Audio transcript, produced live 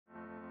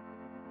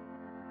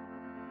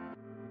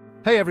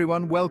Hey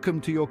everyone, welcome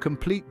to your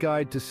complete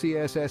guide to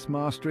CSS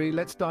mastery.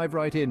 Let's dive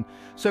right in.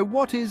 So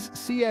what is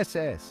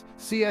CSS?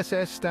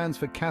 CSS stands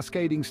for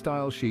Cascading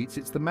Style Sheets.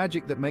 It's the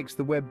magic that makes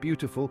the web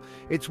beautiful.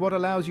 It's what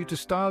allows you to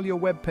style your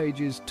web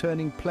pages,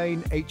 turning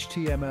plain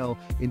HTML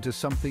into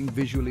something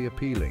visually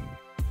appealing.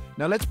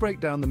 Now let's break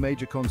down the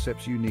major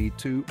concepts you need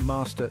to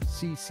master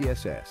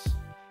CSS.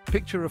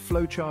 Picture a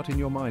flowchart in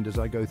your mind as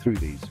I go through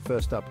these.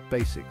 First up,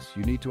 basics.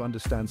 You need to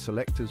understand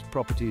selectors,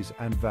 properties,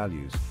 and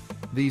values.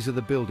 These are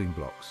the building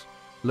blocks.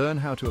 Learn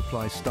how to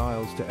apply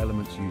styles to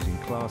elements using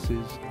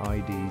classes,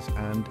 IDs,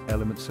 and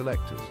element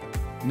selectors.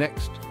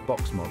 Next,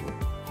 box model.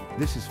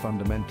 This is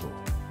fundamental.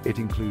 It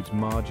includes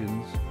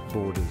margins,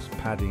 borders,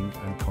 padding,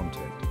 and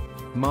content.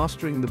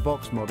 Mastering the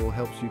box model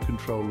helps you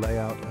control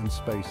layout and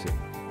spacing.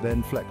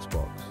 Then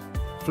Flexbox.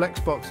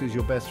 Flexbox is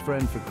your best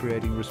friend for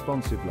creating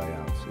responsive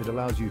layouts. It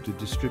allows you to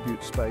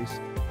distribute space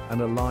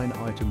and align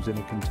items in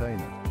a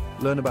container.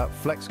 Learn about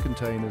flex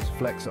containers,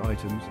 flex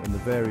items, and the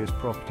various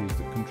properties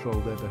that control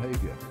their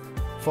behavior.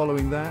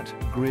 Following that,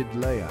 Grid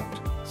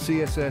Layout.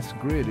 CSS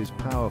Grid is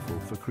powerful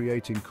for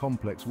creating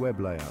complex web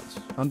layouts.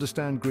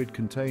 Understand grid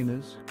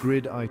containers,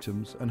 grid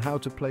items, and how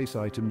to place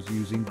items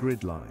using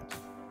grid lines.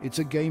 It's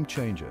a game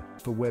changer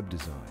for web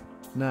design.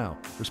 Now,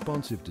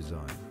 responsive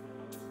design.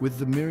 With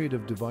the myriad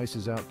of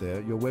devices out there,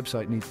 your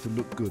website needs to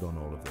look good on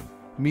all of them.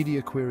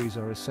 Media queries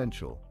are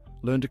essential.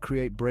 Learn to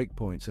create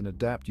breakpoints and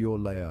adapt your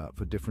layout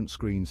for different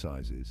screen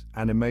sizes,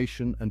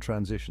 animation and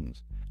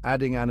transitions.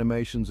 Adding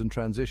animations and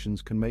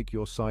transitions can make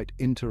your site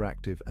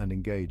interactive and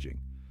engaging.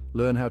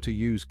 Learn how to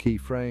use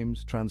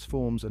keyframes,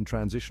 transforms, and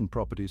transition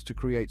properties to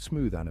create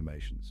smooth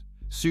animations.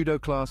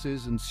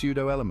 Pseudo-classes and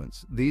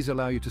pseudo-elements. These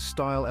allow you to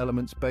style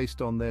elements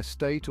based on their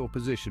state or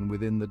position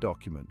within the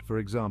document. For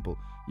example,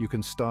 you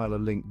can style a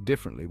link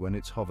differently when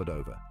it's hovered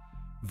over.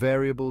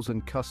 Variables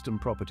and custom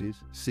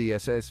properties.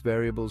 CSS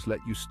variables let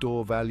you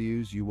store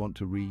values you want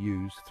to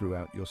reuse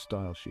throughout your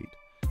style sheet.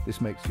 This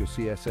makes your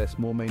CSS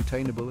more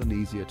maintainable and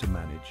easier to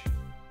manage.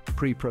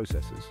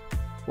 Preprocessors.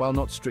 While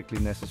not strictly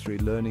necessary,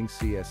 learning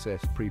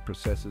CSS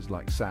preprocessors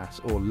like Sass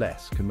or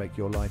Less can make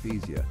your life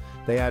easier.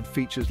 They add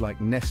features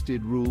like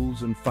nested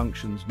rules and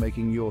functions,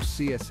 making your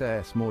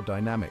CSS more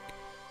dynamic.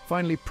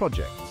 Finally,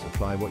 projects.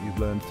 Apply what you've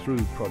learned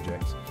through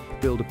projects.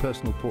 Build a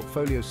personal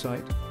portfolio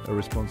site, a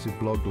responsive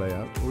blog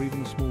layout, or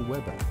even a small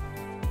web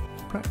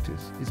app.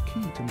 Practice is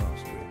key to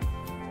mastery.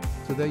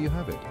 So there you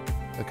have it.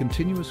 A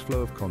continuous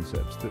flow of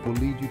concepts that will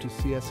lead you to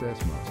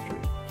CSS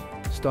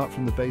mastery. Start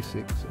from the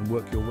basics and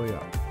work your way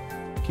up.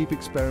 Keep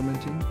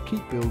experimenting,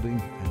 keep building,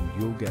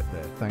 and you'll get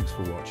there. Thanks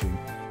for watching.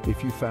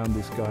 If you found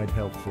this guide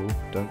helpful,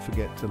 don't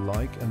forget to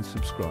like and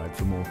subscribe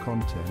for more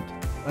content.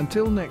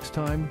 Until next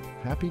time,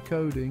 happy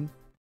coding!